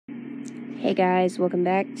Hey guys, welcome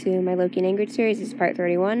back to my Loki and Ingrid series. This is part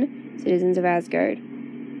 31, Citizens of Asgard.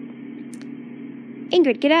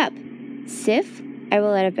 Ingrid, get up! Sif? I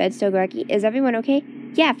will out of bed, still groggy. Is everyone okay?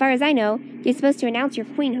 Yeah, far as I know, you're supposed to announce your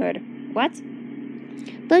queenhood. What?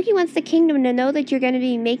 Loki wants the kingdom to know that you're going to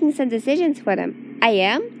be making some decisions for them. I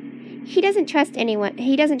am? He doesn't trust anyone.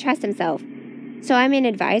 He doesn't trust himself. So I'm an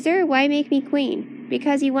advisor? Why make me queen?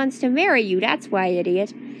 Because he wants to marry you, that's why,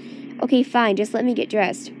 idiot. Okay, fine, just let me get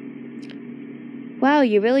dressed. Wow,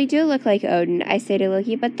 you really do look like Odin, I say to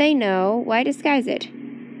Loki, but they know. Why disguise it?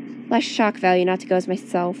 Less shock value not to go as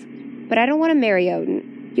myself. But I don't want to marry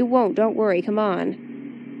Odin. You won't, don't worry, come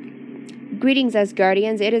on. Greetings,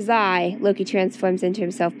 Asgardians, it is I. Loki transforms into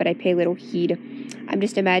himself, but I pay little heed. I'm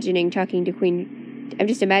just imagining taking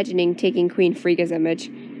Queen Frigga's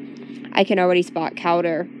image. I can already spot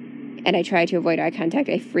Calder, and I try to avoid eye contact.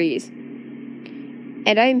 I freeze.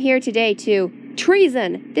 And I am here today to...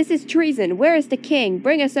 Treason! This is treason! Where is the king?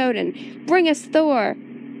 Bring us Odin! Bring us Thor!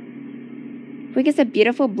 Bring us a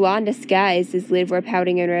beautiful blonde disguise, says Lidvor,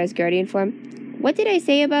 pouting in her Asgardian form. What did I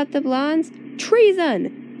say about the blondes?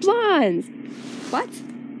 Treason! Blondes! What?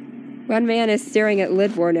 One man is staring at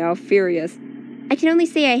Lidvor now, furious. I can only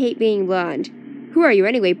say I hate being blonde. Who are you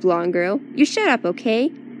anyway, blonde girl? You shut up, okay?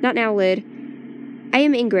 Not now, Lid. I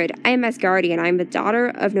am Ingrid. I am Asgardian. I am the daughter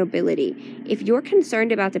of nobility. If you're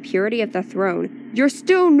concerned about the purity of the throne, you're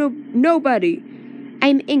still nobody. I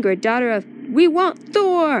am Ingrid, daughter of... We want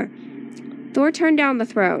Thor! Thor turned down the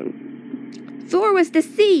throne. Thor was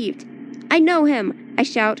deceived! I know him, I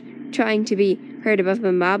shout, trying to be heard above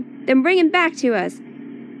the mob. Then bring him back to us.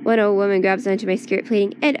 One old woman grabs onto my skirt,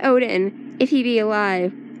 pleading, and Odin, if he be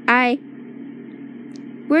alive.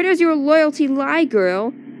 Where does your loyalty lie,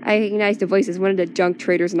 girl? I recognize the voice as one of the junk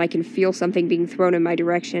traders, and I can feel something being thrown in my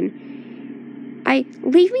direction.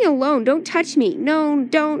 Leave me alone. Don't touch me. No,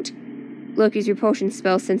 don't. Loki's repulsion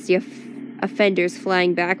spell sends the offenders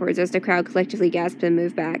flying backwards as the crowd collectively gasps and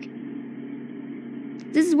move back.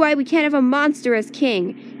 This is why we can't have a monster as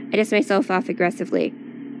king. I dust myself off aggressively.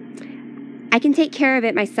 I can take care of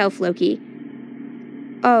it myself, Loki.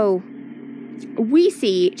 Oh. We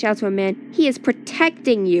see, shouts one man. He is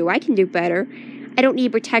protecting you. I can do better. I don't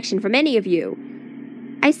need protection from any of you.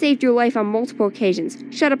 I saved your life on multiple occasions.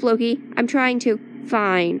 Shut up, Loki. I'm trying to.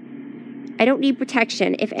 Fine. I don't need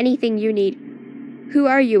protection. If anything, you need... Who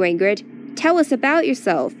are you, Ingrid? Tell us about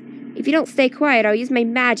yourself. If you don't stay quiet, I'll use my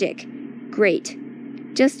magic. Great.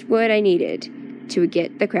 Just what I needed to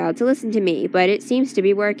get the crowd to listen to me, but it seems to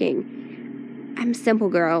be working. I'm a simple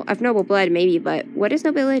girl. Of noble blood, maybe, but what is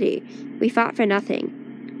nobility? We fought for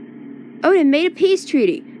nothing. Odin made a peace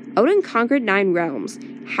treaty. Odin conquered 9 realms.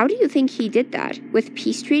 How do you think he did that? With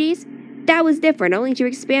peace treaties? That was different, only to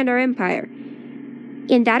expand our empire.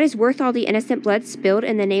 And that is worth all the innocent blood spilled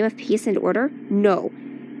in the name of peace and order? No.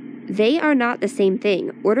 They are not the same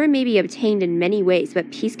thing. Order may be obtained in many ways,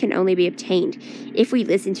 but peace can only be obtained if we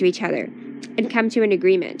listen to each other and come to an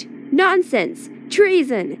agreement. Nonsense!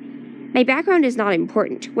 Treason! My background is not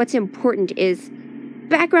important. What's important is...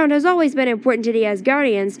 Background has always been important to the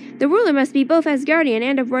Asgardians. The ruler must be both Asgardian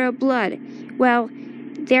and of royal blood. Well,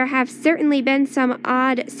 there have certainly been some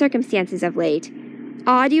odd circumstances of late.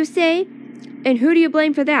 Odd, you say? And who do you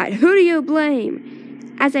blame for that? Who do you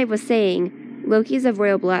blame? As I was saying, Loki is of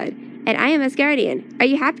royal blood, and I am Asgardian. Are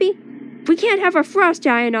you happy? We can't have a frost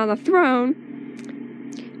giant on the throne.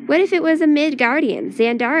 What if it was a Midgardian,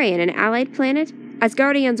 Xandarian, an allied planet?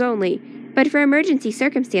 Asgardians only. But for emergency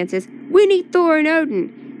circumstances, we need Thor and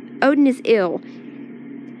Odin. Odin is ill.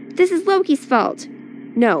 This is Loki's fault.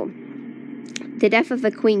 No. The death of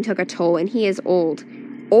the queen took a toll, and he is old.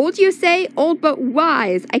 Old, you say? Old but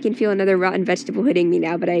wise. I can feel another rotten vegetable hitting me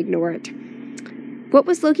now, but I ignore it. What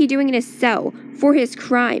was Loki doing in his cell? For his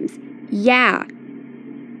crimes. Yeah.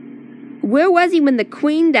 Where was he when the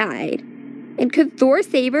queen died? And could Thor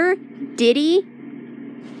save her? Did he?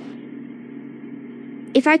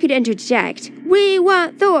 If I could interject, we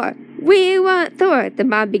want Thor! We want Thor! The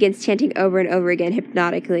mob begins chanting over and over again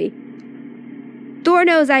hypnotically. Thor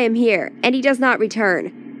knows I am here, and he does not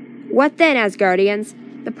return. What then, Asgardians?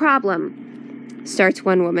 The problem, starts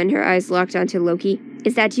one woman, her eyes locked onto Loki,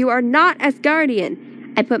 is that you are not Asgardian.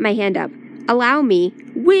 I put my hand up. Allow me.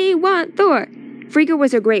 We want Thor! Frigga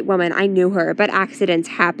was a great woman, I knew her, but accidents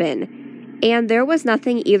happen. And there was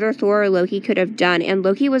nothing either Thor or Loki could have done, and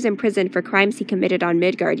Loki was imprisoned for crimes he committed on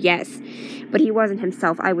Midgard, yes. But he wasn't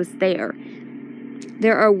himself, I was there.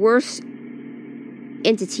 There are worse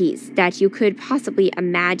entities that you could possibly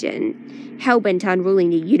imagine, hell-bent on ruling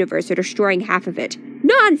the universe or destroying half of it.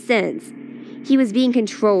 Nonsense! He was being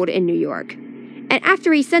controlled in New York. And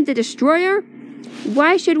after he sent the destroyer,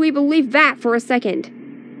 Why should we believe that for a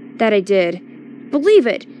second? That I did. Believe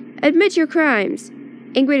it! Admit your crimes!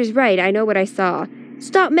 Ingrid is right, I know what I saw.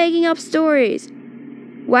 Stop making up stories!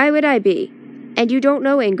 Why would I be? And you don't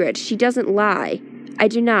know Ingrid, she doesn't lie. I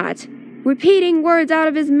do not. Repeating words out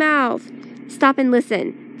of his mouth! Stop and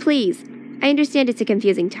listen, please. I understand it's a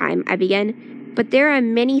confusing time, I began, but there are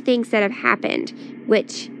many things that have happened,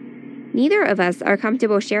 which neither of us are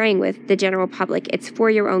comfortable sharing with the general public. It's for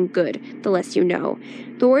your own good, the less you know.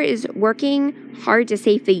 Thor is working hard to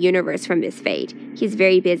save the universe from this fate. He's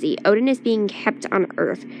very busy. Odin is being kept on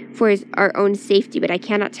Earth for our own safety, but I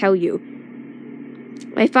cannot tell you.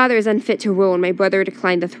 My father is unfit to rule, and my brother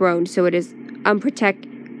declined the throne, so it is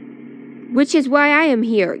which is why I am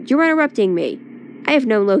here. You're interrupting me. I have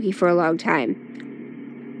known Loki for a long time.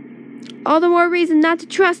 All the more reason not to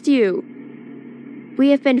trust you.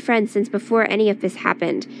 We have been friends since before any of this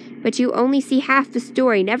happened, but you only see half the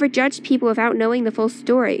story. Never judge people without knowing the full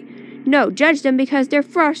story. No, judge them because they're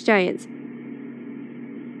frost giants.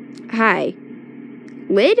 Hi.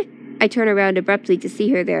 Lyd? I turn around abruptly to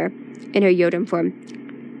see her there, in her Jotun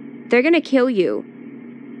form. They're gonna kill you.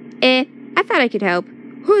 I thought I could help.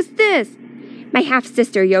 Who's this? My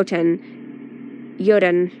half-sister, Jotun.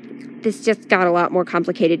 This just got a lot more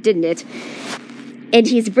complicated, didn't it? And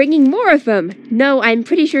he's bringing more of them. No, I'm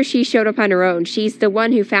pretty sure she showed up on her own. She's the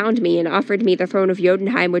one who found me and offered me the throne of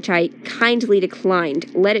Jotunheim, which I kindly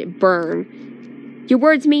declined. Let it burn. Your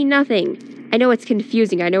words mean nothing. I know it's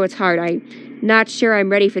confusing. I know it's hard. I'm not sure I'm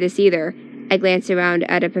ready for this either. I glance around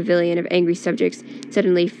at a pavilion of angry subjects,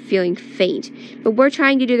 suddenly feeling faint. But we're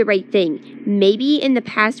trying to do the right thing. Maybe in the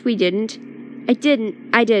past we didn't. I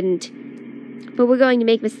didn't. But we're going to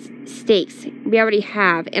make mistakes. We already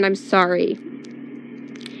have, and I'm sorry.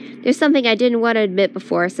 There's something I didn't want to admit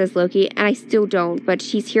before, says Loki, and I still don't, but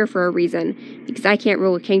she's here for a reason, because I can't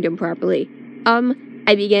rule a kingdom properly.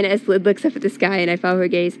 I begin as Lyd looks up at the sky, and I follow her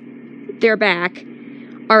gaze. They're back.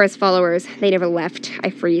 Ara's followers. They never left.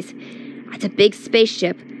 I freeze. That's a big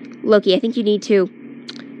spaceship. Loki, I think you need to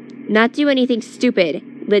not do anything stupid.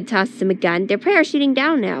 Lyd tosses him a gun. They're parachuting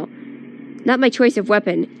down now. Not my choice of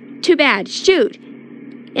weapon. Too bad. Shoot!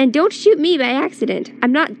 And don't shoot me by accident.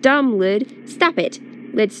 I'm not dumb, Lyd. Stop it.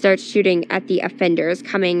 Lyd starts shooting at the offenders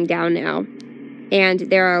coming down now. And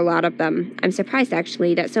there are a lot of them. I'm surprised,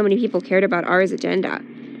 actually, that so many people cared about Ara's agenda.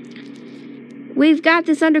 We've got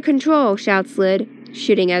this under control, shouts Lyd,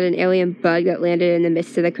 shooting at an alien bug that landed in the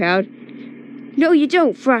midst of the crowd. No, you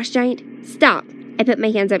don't, Frost Giant. Stop. I put my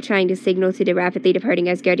hands up trying to signal to the rapidly departing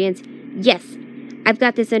Asgardians. Yes, I've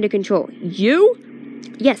got this under control. You?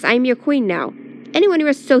 Yes, I am your queen now. Anyone who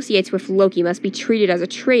associates with Loki must be treated as a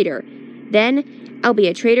traitor. Then, I'll be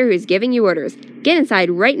a traitor who's giving you orders. Get inside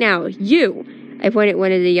right now, you! I point at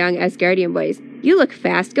one of the young Asgardian boys. You look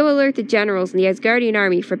fast. Go alert the generals in the Asgardian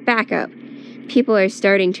army for backup. People are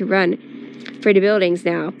starting to run for the buildings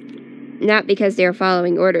now. Not because they are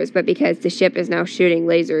following orders, but because the ship is now shooting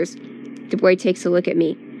lasers. The boy takes a look at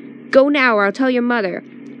me. Go now, or I'll tell your mother.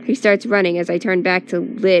 He starts running as I turn back to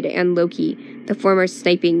Lyd and Loki, the former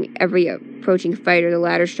sniping every approaching fighter, the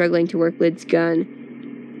latter struggling to work Lyd's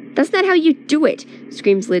gun. That's not how you do it,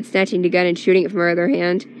 screams Lyd, snatching the gun and shooting it from her other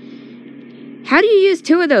hand. How do you use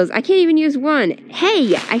two of those? I can't even use one.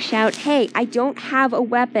 Hey, I shout, hey, I don't have a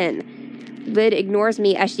weapon. Lyd ignores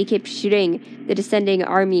me as she keeps shooting the descending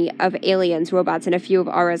army of aliens, robots, and a few of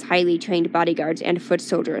Ara's highly trained bodyguards and foot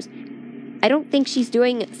soldiers. I don't think she's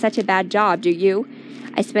doing such a bad job, do you?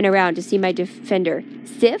 I spin around to see my defender.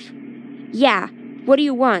 Sif? Yeah, what do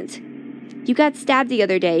you want? You got stabbed the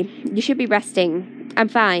other day. You should be resting. I'm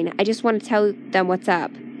fine. I just want to tell them what's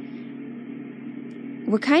up.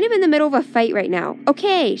 We're kind of in the middle of a fight right now.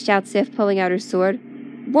 Okay, shouts Sif, pulling out her sword.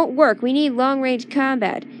 Won't work. We need long-range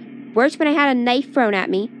combat. Worked when I had a knife thrown at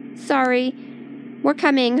me. Sorry. We're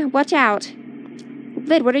coming. Watch out.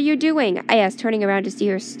 Lyd, what are you doing? I asked, turning around to see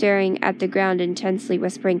her staring at the ground intensely,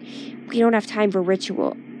 whispering, We don't have time for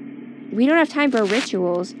rituals.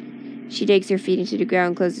 She digs her feet into the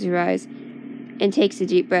ground, closes her eyes, and takes a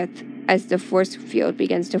deep breath as the force field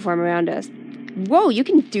begins to form around us. Whoa, you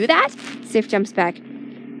can do that? Sif jumps back.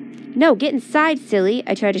 No, get inside, silly.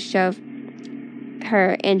 I try to shove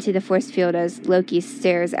her into the force field as Loki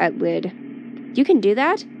stares at Lyd. You can do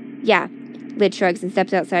that? Yeah. Lyd shrugs and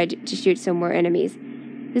steps outside to shoot some more enemies.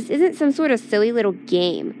 This isn't some sort of silly little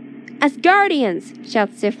game. Asgardians!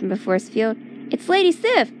 Shouts Sif from the force field. It's Lady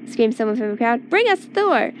Sif! Screams someone from the crowd. Bring us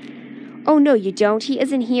Thor! Oh, no, you don't. He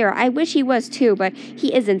isn't here. I wish he was, too, but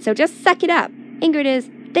he isn't, so just suck it up. Ingrid is.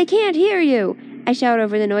 They can't hear you! I shout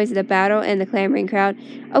over the noise of the battle and the clamoring crowd.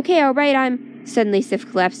 Okay, all right, I'm... Suddenly, Sif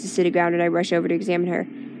collapses to the ground, and I rush over to examine her.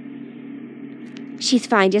 She's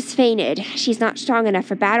fine, just fainted. She's not strong enough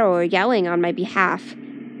for battle or yelling on my behalf.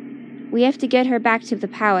 We have to get her back to the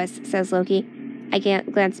palace, says Loki. I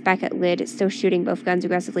glance back at Lyd, still shooting both guns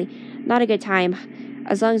aggressively. Not a good time,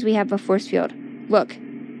 as long as we have a force field. Look,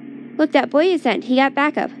 that boy you sent. He got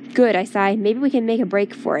backup. Good, I sigh. Maybe we can make a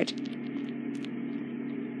break for it.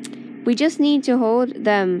 We just need to hold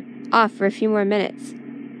them off for a few more minutes.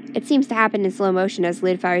 It seems to happen in slow motion as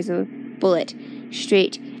Lyd fires a bullet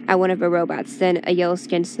straight at one of her robots. Then a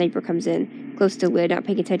yellow-skinned sniper comes in, close to Lyd, not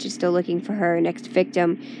paying attention, still looking for her next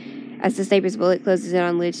victim, as the sniper's bullet closes in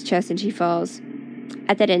on Lyd's chest and she falls.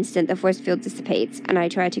 At that instant, the force field dissipates, and I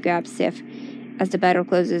try to grab Sif as the battle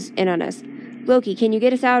closes in on us. Loki, can you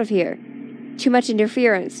get us out of here? Too much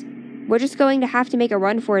interference. We're just going to have to make a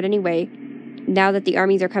run for it anyway. Now that the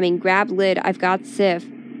armies are coming, grab Lyd. I've got Sif.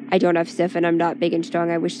 I don't have Sif, and I'm not big and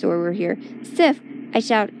strong. I wish Thor were here. Sif! I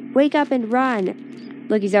shout, wake up and run.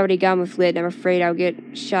 Loki's already gone with Lyd. I'm afraid I'll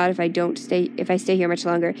get shot if I stay here much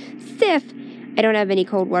longer. Sif! I don't have any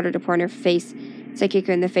cold water to pour in her face, so I kick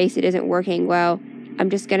her in the face. It isn't working. Well, I'm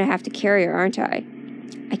just gonna have to carry her, aren't I?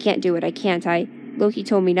 I can't do it. I can't. Loki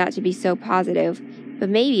told me not to be so positive. But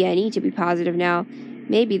maybe I need to be positive now.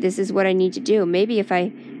 Maybe this is what I need to do. Maybe if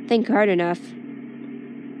I think hard enough.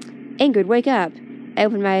 Ingrid, wake up. I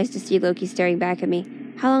opened my eyes to see Loki staring back at me.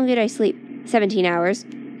 How long did I sleep? 17 hours.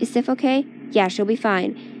 Is Sif okay? Yeah, she'll be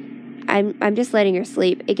fine. I'm just letting her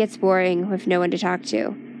sleep. It gets boring with no one to talk to.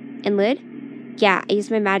 And Lyd? Yeah, I used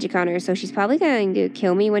my magic on her, so she's probably going to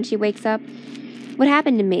kill me when she wakes up. What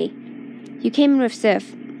happened to me? You came in with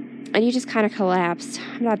Sif, and you just kind of collapsed.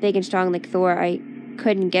 I'm not big and strong like Thor. I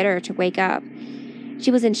couldn't get her to wake up.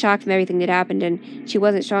 She was in shock from everything that happened, and she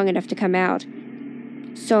wasn't strong enough to come out.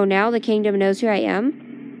 So now the kingdom knows who I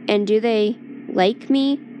am? And do they like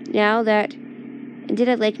me now that... And did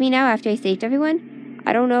it like me now after I saved everyone?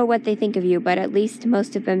 I don't know what they think of you, but at least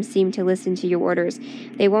most of them seem to listen to your orders.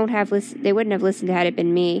 They wouldn't have listened had it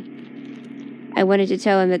been me. I wanted to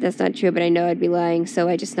tell him that that's not true, but I know I'd be lying, so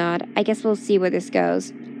I just nod. I guess we'll see where this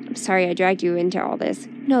goes. I'm sorry I dragged you into all this.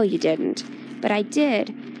 No, you didn't. But I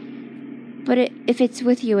did. But if it's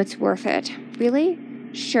with you, it's worth it. Really?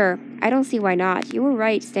 Sure. I don't see why not. You were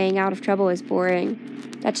right, staying out of trouble is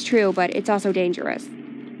boring. That's true, but it's also dangerous.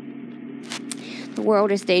 The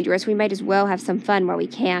world is dangerous. We might as well have some fun while we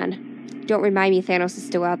can. Don't remind me Thanos is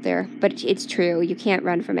still out there. But it's true. You can't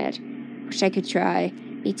run from it. Wish I could try.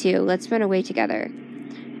 Me too. Let's run away together.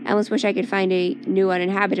 I almost wish I could find a new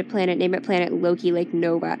uninhabited planet, name it Planet Loki like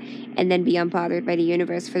Nova, and then be unbothered by the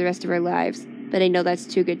universe for the rest of our lives. But I know that's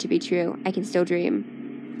too good to be true. I can still dream.